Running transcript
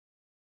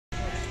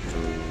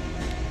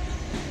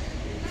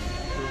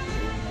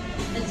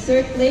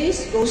third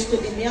place goes to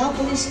Binyan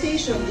Police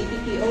Station,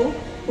 DPPO,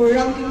 for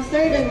ranking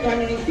third and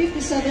garnering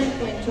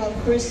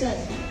 57.12%.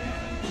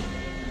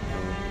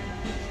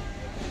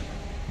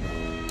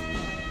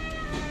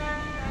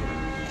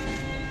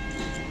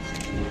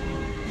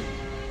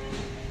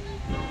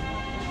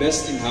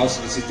 Best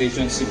in-house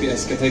visitation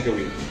CPS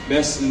category.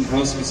 Best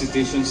in-house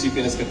visitation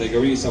CPS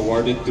category is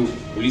awarded to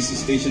Police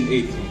Station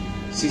 8,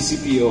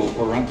 CCPO,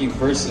 for ranking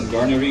first and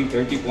garnering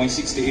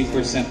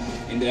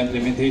 30.68% in the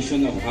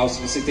implementation of house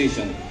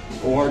visitation.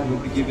 Award will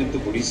be given to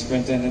Police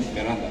Superintendent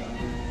Miranda.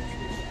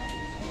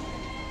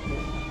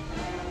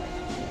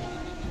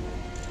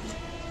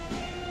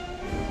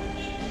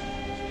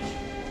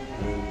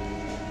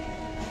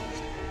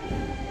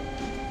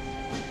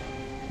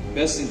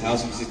 Best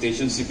in-house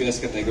visitation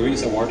CPS category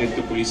is awarded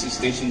to Police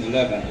Station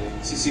 11,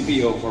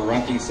 CCPO, for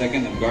ranking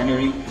second and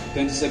garnering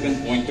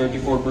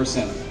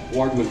 27.34%.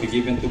 Award will be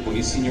given to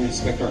Police Senior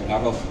Inspector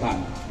Narov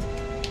Tan.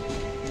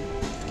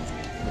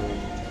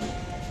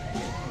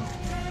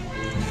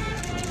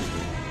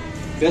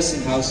 Best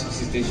in-house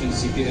visitation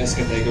CPS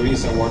category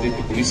is awarded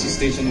to Police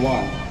Station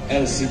 1,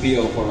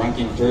 LCPO, for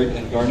ranking third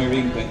and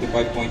garnering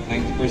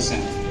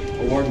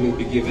 25.90%. Award will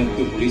be given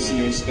to Police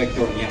Senior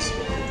Inspector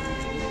Niasco.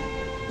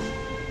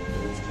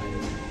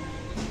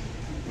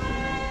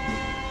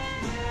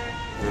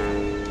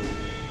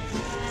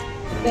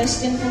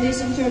 Best in Police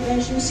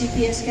Intervention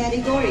CPS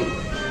category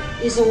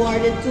is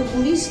awarded to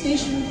Police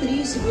Station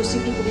 3, Cebu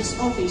City Police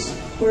Office,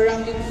 for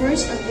ranking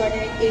first and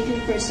garnering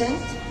 18%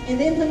 in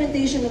the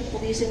implementation of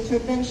police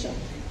intervention.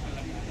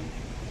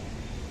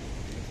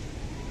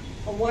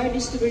 Award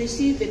is to be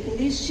received by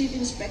Police Chief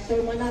Inspector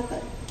Manatan.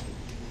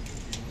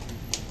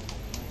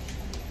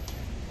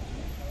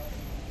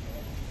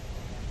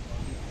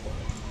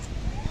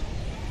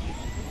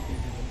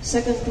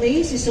 Second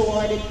place is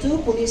awarded to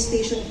Police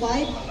Station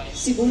 5,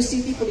 Cebu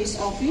City Police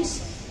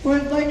Office, for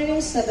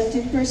garnering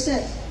 17%.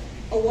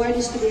 Award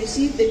is to be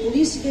received by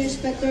Police Senior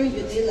Inspector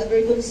Yunil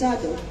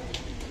Avergonzado.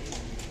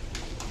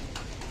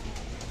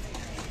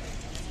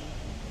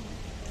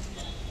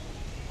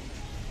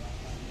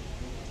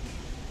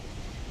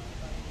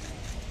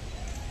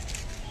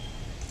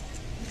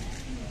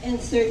 And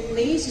third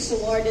place is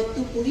awarded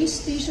to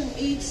Police Station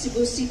 8,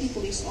 Cebu City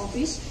Police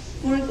Office,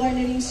 for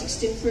garnering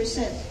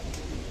 16%.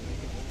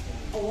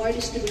 Award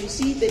is to be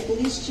received by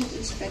Police Chief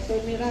Inspector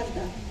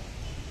Miranda.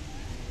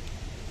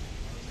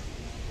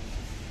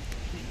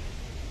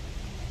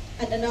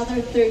 And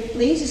another third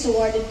place is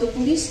awarded to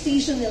Police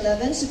Station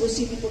 11, Cebu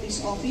City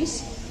Police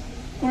Office,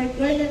 for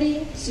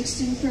garnering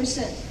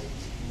 16%.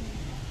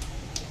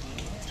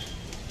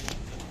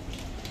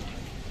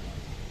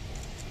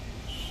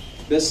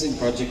 Best in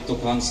Project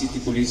Tokan City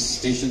Police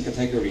Station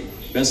category.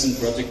 Best in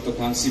Project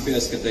Tokan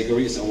CPS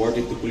category is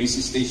awarded to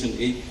Police Station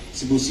 8,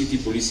 Cebu City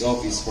Police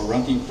Office, for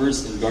ranking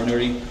first and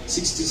garnering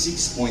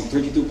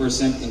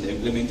 66.32% in the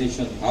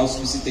implementation of house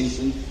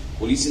visitation,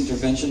 police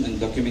intervention, and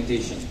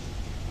documentation.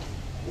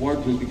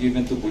 Award will be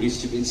given to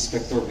Police Chief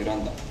Inspector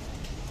Miranda.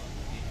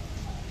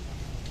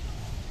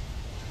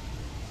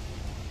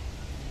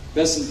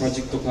 Best in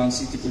Project Tokan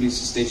City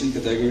Police Station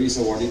category is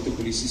awarded to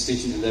Police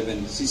Station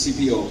 11,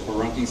 CCPO, for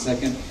ranking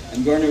second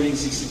and garnering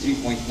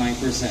 63.9%.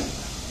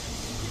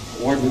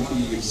 Award will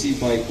be received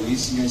by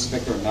Police Senior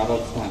Inspector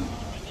Narov Tan.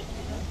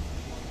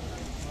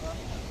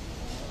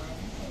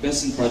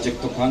 Best in Project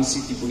Tokan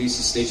City Police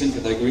Station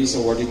category is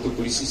awarded to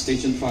Police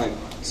Station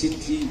 5,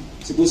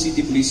 Cebu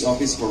City Police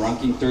Office, for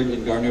ranking third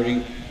and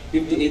garnering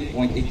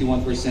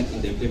 58.81%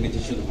 in the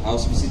implementation of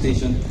house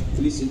visitation,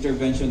 police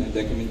intervention, and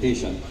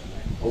documentation.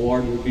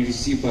 Award will be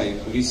received by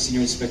Police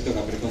Senior Inspector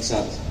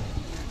Avergonzado.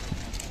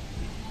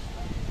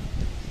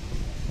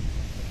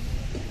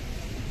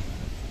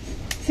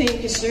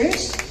 Thank you,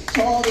 sirs,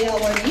 to all the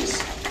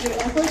awardees. Your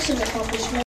efforts and accomplishments